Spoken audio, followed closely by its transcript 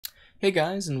Hey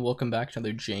guys, and welcome back to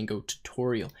another Django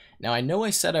tutorial. Now I know I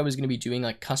said I was going to be doing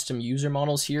like custom user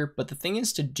models here, but the thing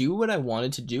is, to do what I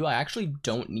wanted to do, I actually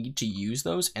don't need to use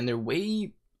those, and they're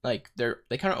way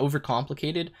they kind of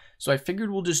overcomplicated. So I figured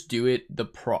we'll just do it the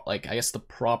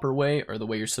proper way, or the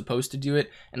way you're supposed to do it.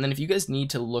 And then if you guys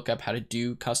need to look up how to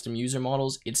do custom user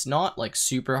models, it's not like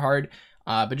super hard.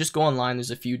 But just go online,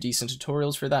 there's a few decent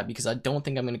tutorials for that, because I don't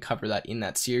think I'm going to cover that in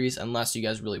that series unless you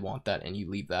guys really want that and you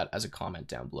leave that as a comment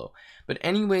down below. But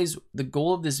anyways, the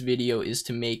goal of this video is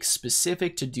to make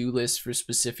specific to-do lists for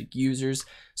specific users,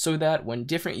 so that when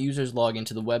different users log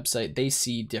into the website, they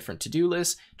see different to-do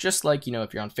lists, just like, you know,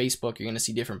 if you're on Facebook, you're going to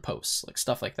see different posts, like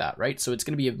stuff like that, right? So it's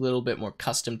going to be a little bit more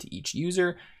custom to each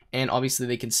user, and obviously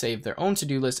they can save their own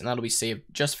to-do list, and that'll be saved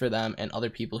just for them, and other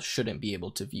people shouldn't be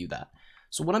able to view that.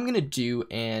 So what I'm going to do,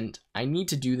 and I need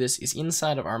to do this, is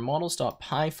inside of our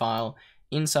models.py file,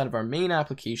 inside of our main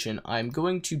application, I'm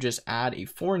going to just add a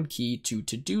foreign key to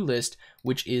to-do list,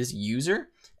 which is user.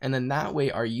 And then that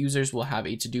way our users will have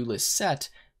a to-do list set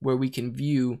where we can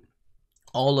view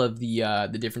all of the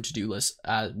different to-do lists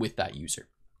with that user.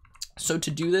 So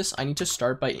to do this, I need to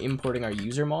start by importing our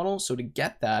user model. So to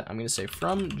get that, I'm going to say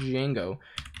from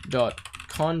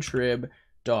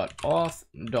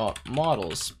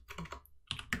django.contrib.auth.models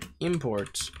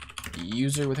import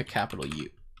user with a capital U.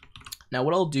 Now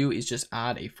what I'll do is just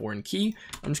add a foreign key.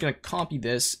 I'm just going to copy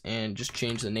this and just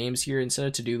change the names here. Instead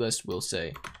of to-do list, we'll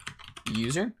say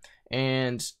user,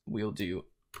 and we'll do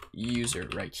user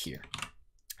right here.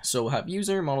 So we'll have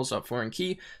user models.foreign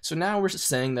key. So now we're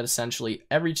saying that essentially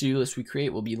every to-do list we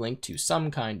create will be linked to some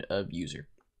kind of user.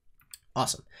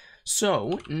 Awesome.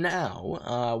 So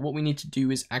now what we need to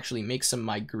do is actually make some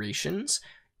migrations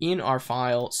in our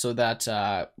file, so that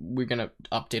we're going to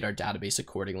update our database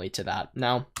accordingly to that.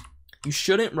 Now, you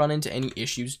shouldn't run into any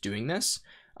issues doing this.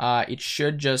 It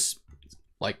should just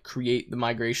like create the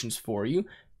migrations for you.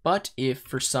 But if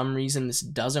for some reason this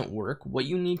doesn't work, what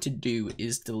you need to do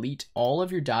is delete all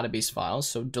of your database files.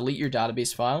 So delete your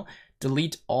database file,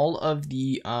 delete all of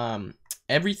the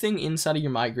everything inside of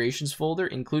your migrations folder,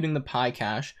 including the py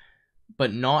cache,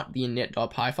 but not the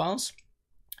init.py files.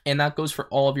 And that goes for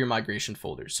all of your migration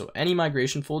folders. So any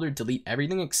migration folder, delete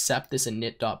everything except this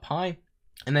init.py.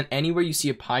 And then anywhere you see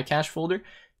a py cache folder,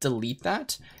 delete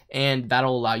that. And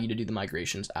that'll allow you to do the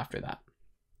migrations after that.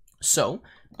 So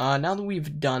now that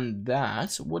we've done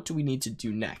that, what do we need to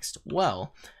do next?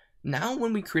 Well, now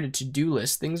when we create a to-do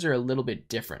list, things are a little bit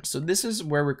different. So this is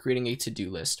where we're creating a to-do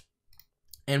list.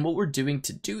 And what we're doing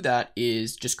to do that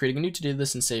is just creating a new to-do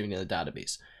list and saving it in the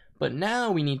database. But now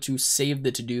we need to save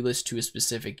the to-do list to a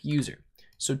specific user.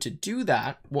 So to do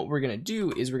that, what we're going to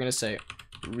do is we're going to say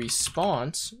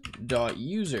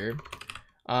response.user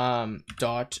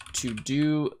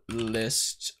 .to-do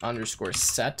list _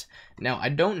 set. Now, I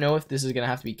don't know if this is going to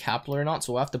have to be capital or not,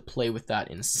 so we'll have to play with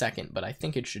that in a second, but I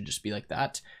think it should just be like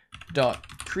that.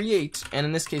 .create, and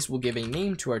in this case, we'll give a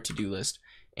name to our to-do list,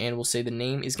 and we'll say the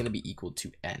name is going to be equal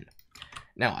to n.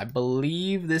 Now, I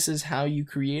believe this is how you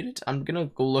create it. I'm going to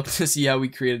go look to see how we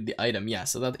created the item. Yeah,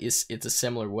 so it's a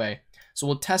similar way. So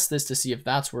we'll test this to see if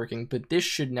that's working, but this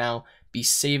should now be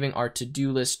saving our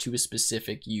to-do list to a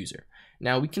specific user.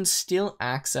 Now, we can still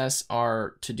access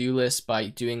our to-do list by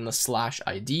doing the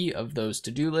 /ID of those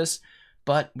to-do lists,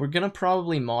 but we're going to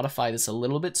probably modify this a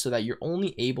little bit so that you're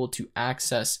only able to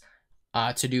access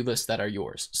to-do lists that are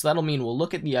yours. So that'll mean we'll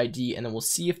look at the ID and then we'll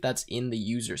see if that's in the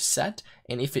user set,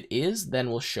 and if it is, then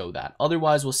we'll show that.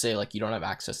 Otherwise, we'll say like you don't have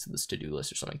access to this to-do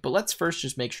list or something. But let's first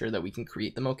just make sure that we can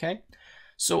create them, okay?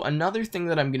 So another thing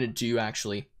that I'm going to do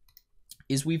actually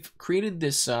is we've created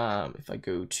this, if I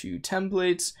go to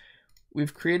templates,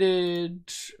 we've created,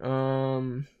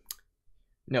 no,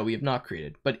 we have not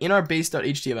created, but in our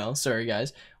base.html, sorry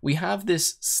guys, we have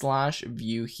this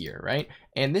 /view here, right?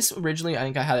 And this originally, I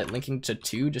think I had it linking to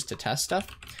 2 just to test stuff.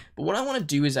 But what I want to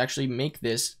do is actually make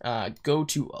this go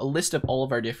to a list of all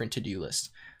of our different to-do lists.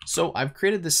 So I've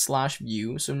created this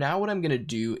 /view. So now what I'm going to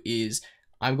do is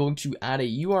I'm going to add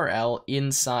a URL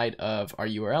inside of our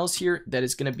URLs here that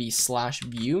is going to be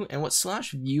 /view. And what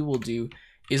 /view will do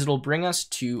is it'll bring us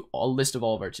to a list of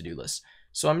all of our to-do lists.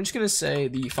 So I'm just going to say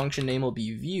the function name will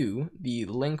be view, the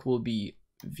link will be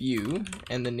view,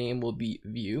 and the name will be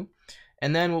view.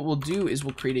 And then what we'll do is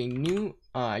we'll create a new,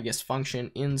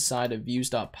 function inside of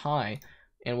views.py,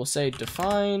 and we'll say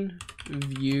define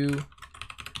view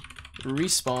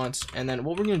response. And then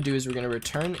what we're going to do is we're going to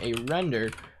return a render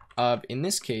of, in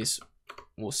this case,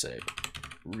 we'll say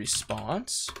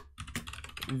response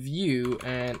view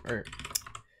and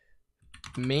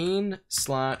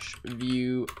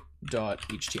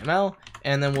main/view.html,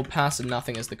 and then we'll pass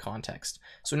nothing as the context.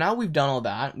 So now we've done all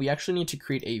that, we actually need to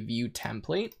create a view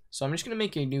template. So I'm just going to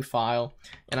make a new file,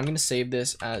 and I'm going to save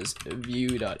this as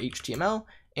view.html,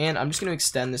 and I'm just going to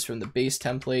extend this from the base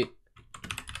template.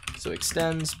 So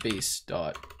extends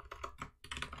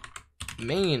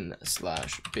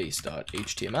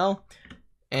base.main/base.html,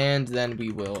 and then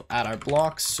we will add our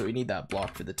blocks. So we need that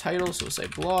block for the title. So we'll say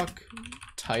block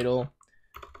title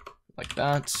like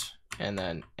that, and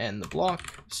then end the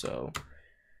block. So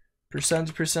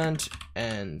 %%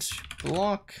 and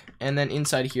block, and then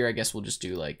inside here I guess we'll just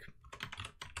do like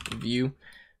view,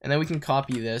 and then we can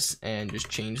copy this and just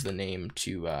change the name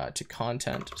to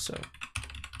content. So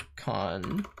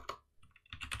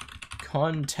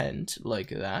content like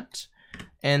that.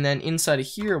 And then inside of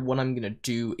here, what I'm going to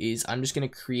do is I'm just going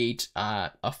to create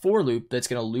a for loop that's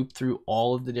going to loop through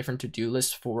all of the different to-do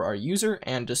lists for our user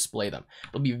and display them.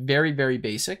 It'll be very, very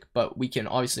basic, but we can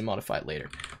obviously modify it later.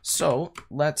 So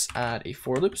let's add a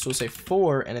for loop. So we'll say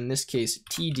for, and in this case,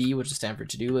 TD, which is stand for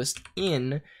to-do list,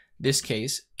 in this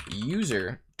case,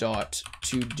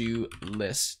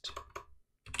 user.to-do-list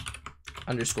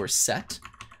 _set.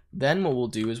 Then what we'll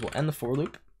do is we'll end the for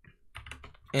loop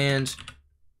and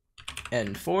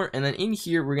end for, and then in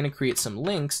here we're going to create some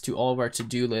links to all of our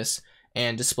to-do lists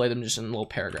and display them just in little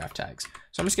paragraph tags.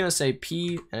 So I'm just going to say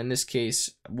P, and in this case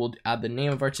we'll add the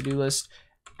name of our to-do list.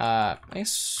 I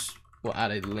guess we'll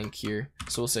add a link here.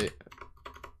 So we'll say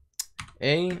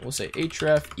we'll say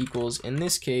href equals, in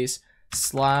this case,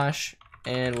 slash,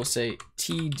 and we'll say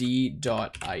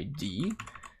td.id,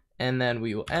 and then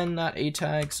we will end that a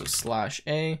tag, so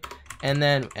 /a, and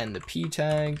then end the p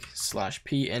tag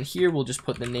 /p, and here we'll just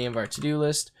put the name of our to-do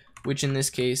list, which in this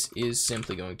case is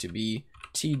simply going to be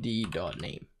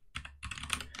td.name.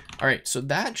 All right, so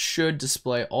that should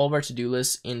display all of our to-do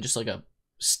lists in just like a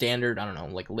standard, I don't know,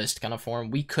 like list kind of form.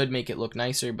 We could make it look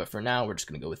nicer, but for now we're just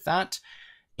gonna go with that.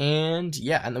 And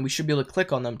yeah, and then we should be able to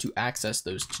click on them to access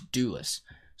those to-do lists.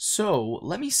 So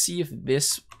let me see if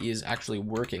this is actually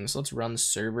working. So let's run the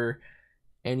server.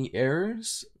 Any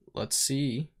errors? Let's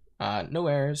see. No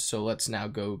errors. So let's now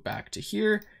go back to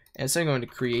here, and instead of going to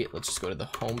create, let's just go to the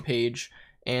home page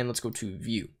and let's go to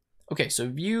view. Okay, so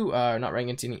view, not running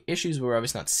into any issues, but we're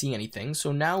obviously not seeing anything.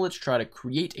 So now let's try to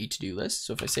create a to-do list.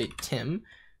 So if I say Tim,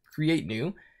 create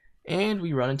new, and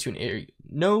we run into an area,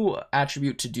 no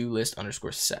attribute to-do list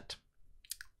 _set.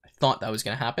 I thought that was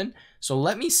going to happen. So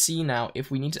let me see now if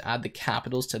we need to add the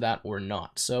capitals to that or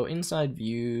not. So inside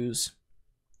views,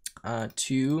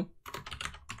 to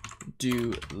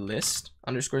do list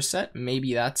 _set,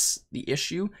 maybe that's the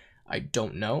issue. I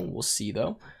don't know. We'll see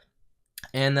though.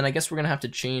 And then I guess we're going to have to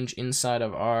change inside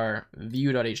of our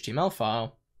view.html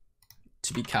file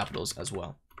to be capitals as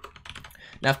well.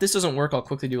 Now, if this doesn't work, I'll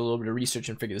quickly do a little bit of research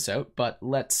and figure this out, but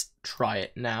let's try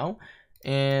it now.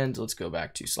 And let's go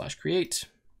back to /create.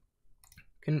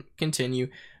 Continue.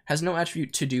 Has no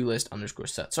attribute to-do list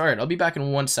 _set. So, all right, I'll be back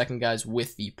in 1 second, guys,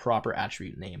 with the proper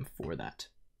attribute name for that.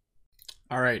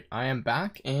 All right, I am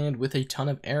back, and with a ton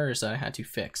of errors that I had to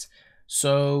fix.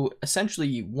 So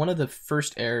essentially, one of the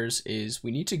first errors is we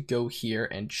need to go here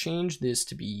and change this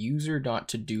to be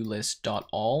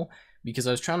user.todolist.all, because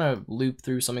I was trying to loop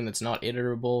through something that's not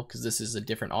iterable because this is a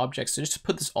different object. So just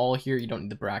put this all here, you don't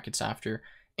need the brackets after,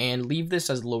 and leave this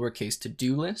as lowercase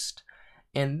to-do list.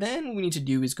 And then what we need to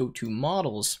do is go to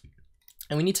models,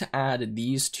 and we need to add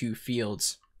these two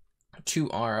fields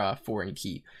to our foreign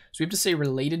key. So we have to say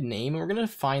related name, and we're going to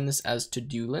define this as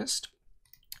to-do list,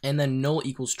 and then null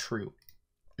equals true.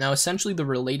 Now, essentially, the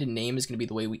related name is going to be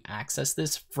the way we access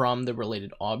this from the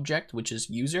related object, which is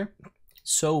user.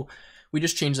 So we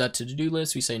just change that to to-do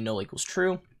list. We say null equals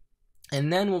true.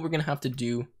 And then what we're going to have to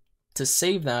do to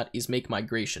save that is make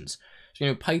migrations. So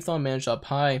you're going to python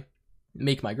manage.py,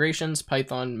 make migrations,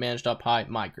 python manage.py,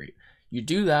 migrate. You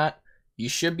do that, you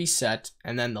should be set.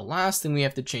 And then the last thing we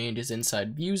have to change is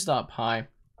inside views.py.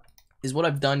 Is what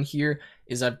I've done here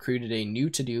is I've created a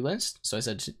new to-do list. So I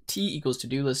said t equals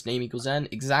to-do list, name equals n,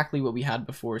 exactly what we had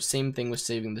before. Same thing with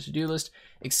saving the to-do list,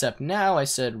 except now I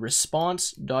said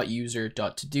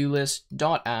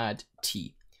response.user.to-do-list.add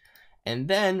t. And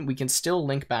then we can still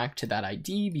link back to that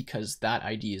ID because that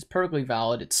ID is perfectly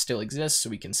valid. It still exists, so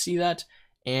we can see that,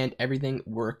 and everything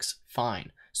works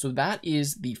fine. So that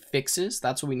is the fixes.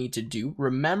 That's what we need to do.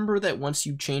 Remember that once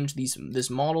you change this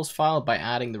models file by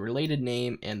adding the related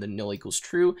name and the null equals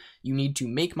true, you need to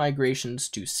make migrations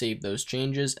to save those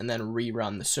changes and then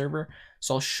rerun the server.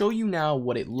 So I'll show you now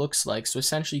what it looks like. So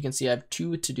essentially you can see I have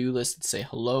two to-do lists that say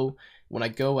hello. When I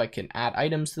go, I can add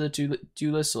items to the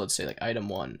to-do list. So let's say like item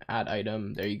 1, add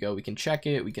item. There you go. We can check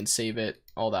it. We can save it,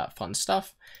 all that fun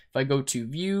stuff. If I go to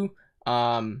view,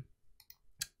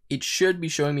 it should be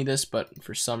showing me this, but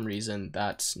for some reason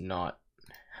that's not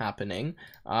happening.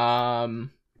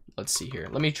 Let's see here.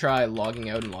 Let me try logging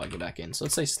out and logging back in. So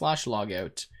let's say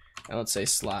 /logout, and let's say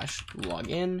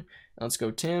 /login. And let's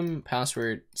go Tim,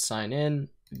 password, sign in,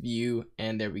 view,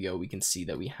 and there we go. We can see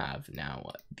that we have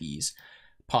now these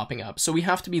popping up. So we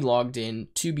have to be logged in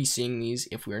to be seeing these.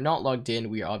 If we are not logged in,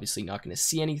 we are obviously not going to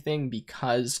see anything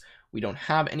because we don't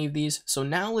have any of these. So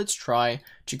now let's try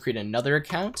to create another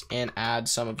account and add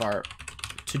some of our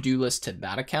to-do list to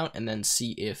that account and then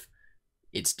see if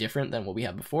it's different than what we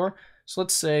had before. So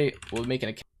let's say we'll make an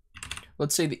account.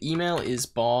 Let's say the email is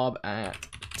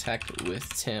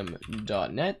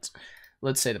bob@techwithtim.net.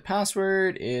 Let's say the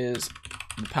password is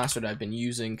the password I've been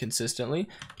using consistently.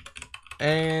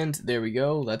 And there we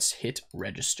go. Let's hit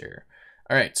register.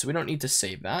 All right, so we don't need to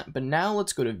save that, but now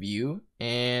let's go to view,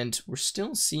 and we're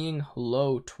still seeing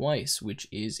hello twice, which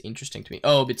is interesting to me.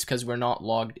 Oh, it's because we're not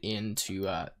logged into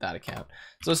that account.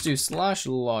 So let's do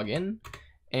 /login,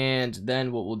 and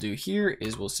then what we'll do here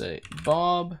is we'll say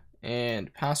Bob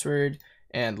and password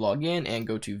and log in and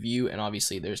go to view, and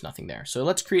obviously there's nothing there. So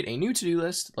let's create a new to-do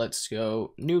list. Let's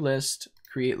go new list,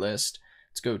 create list.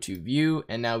 Let's go to view,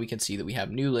 and now we can see that we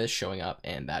have new list showing up,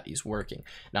 and that is working.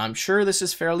 Now I'm sure this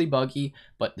is fairly buggy,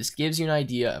 but this gives you an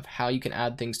idea of how you can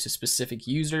add things to specific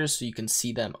users so you can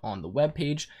see them on the web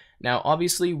page. Now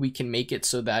obviously we can make it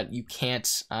so that you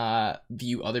can't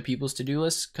view other people's to-do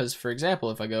lists, because for example,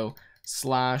 if I go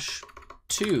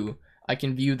 /2, I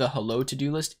can view the hello to-do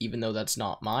list even though that's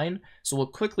not mine. So we'll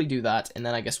quickly do that, and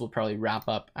then I guess we'll probably wrap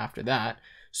up after that.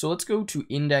 So let's go to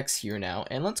index here now,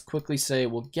 and let's quickly say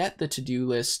we'll get the to-do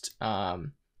list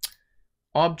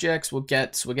objects. We'll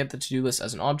get the to-do list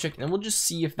as an object, and we'll just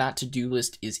see if that to-do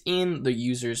list is in the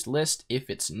user's list. If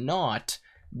it's not,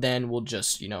 then we'll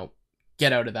just,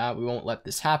 get out of that. We won't let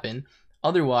this happen.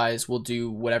 Otherwise, we'll do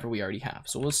whatever we already have.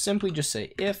 So we'll simply just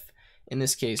say if, in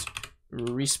this case,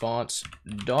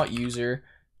 response.user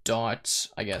dot,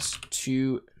 I guess,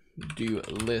 to-do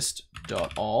list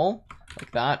dot all,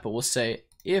 like that, but we'll say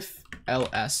if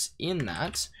ls in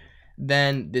that,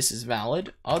 then this is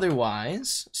valid.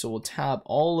 Otherwise, so we'll tab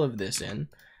all of this in.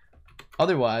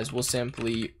 Otherwise, we'll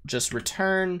simply just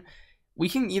return. We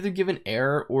can either give an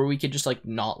error or we could just like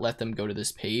not let them go to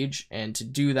this page. And to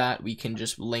do that, we can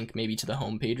just link maybe to the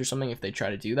home page or something if they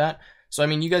try to do that. So I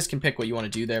mean, you guys can pick what you want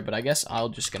to do there, but I guess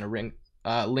I'm just gonna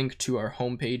link to our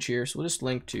home page here. So we'll just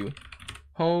link to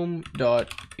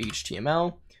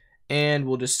home.html. And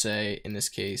we'll just say, in this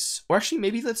case, or actually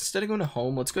maybe let's, instead of going to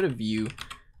home, let's go to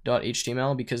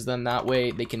view.html, because then that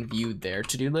way they can view their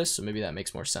to-do list. So maybe that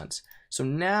makes more sense. So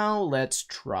now let's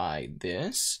try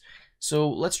this. So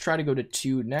let's try to go to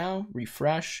 2 now,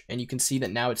 refresh, and you can see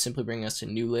that now it's simply bringing us to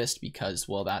new list because,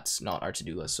 well, that's not our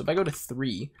to-do list. So if I go to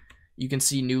 3, you can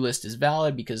see new list is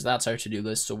valid because that's our to-do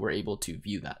list, so we're able to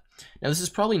view that. Now this is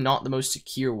probably not the most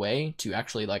secure way to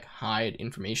actually like hide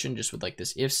information just with like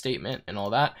this if statement and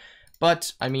all that.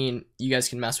 But I mean, you guys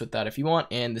can mess with that if you want,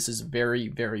 and this is a very,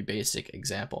 very basic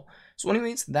example. So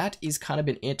anyways, that is kind of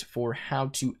been it for how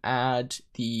to add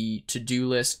the to-do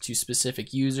list to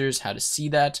specific users, how to see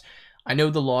that. I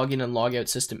know the login and logout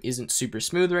system isn't super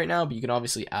smooth right now, but you can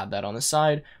obviously add that on the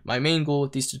side. My main goal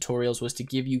with these tutorials was to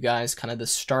give you guys kind of the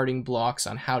starting blocks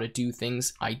on how to do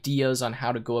things, ideas on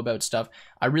how to go about stuff.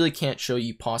 I really can't show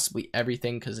you possibly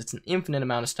everything because it's an infinite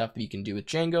amount of stuff that you can do with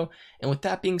Django. And with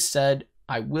that being said,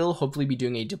 I will hopefully be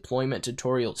doing a deployment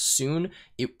tutorial soon.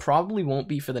 It probably won't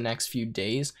be for the next few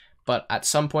days, but at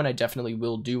some point I definitely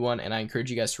will do one, and I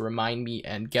encourage you guys to remind me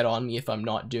and get on me if I'm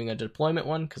not doing a deployment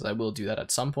one, because I will do that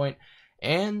at some point.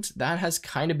 And that has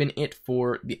kind of been it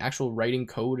for the actual writing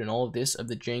code and all of this of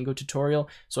the Django tutorial.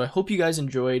 So I hope you guys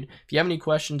enjoyed. If you have any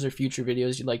questions or future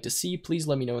videos you'd like to see, please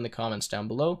let me know in the comments down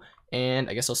below, and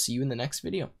I guess I'll see you in the next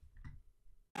video.